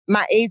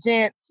my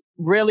agents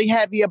really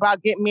heavy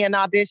about getting me an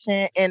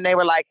audition. And they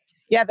were like,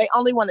 yeah, they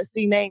only want to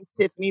see names,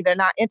 Tiffany. They're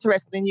not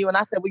interested in you. And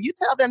I said, well, you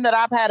tell them that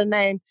I've had a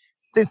name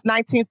since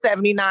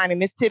 1979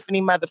 and it's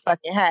Tiffany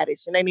motherfucking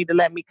Haddish. And they need to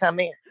let me come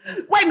in.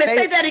 Wait a minute,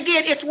 say that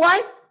again. It's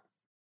what?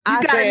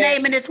 You got a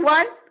name and it's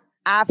what?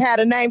 I've had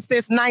a name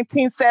since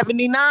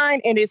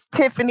 1979 and it's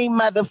Tiffany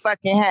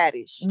motherfucking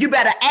Haddish. You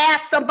better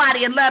ask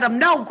somebody and let them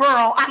know,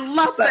 girl. I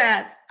love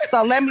that.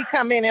 So let me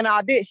come in and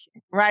audition,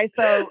 right?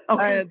 So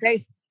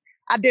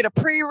I did a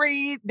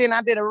pre-read, then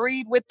I did a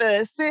read with the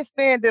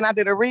assistant, then I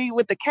did a read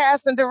with the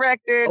casting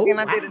director, then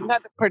I did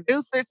another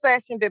producer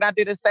session, then I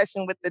did a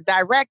session with the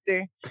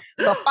director.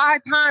 So 5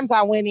 times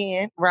I went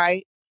in,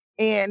 right?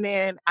 And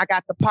then I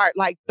got the part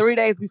like 3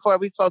 days before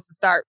we supposed to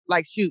start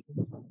like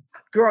shooting.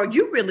 Girl,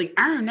 you really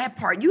earned that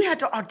part. You had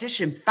to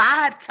audition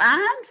 5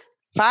 times?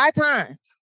 5 times.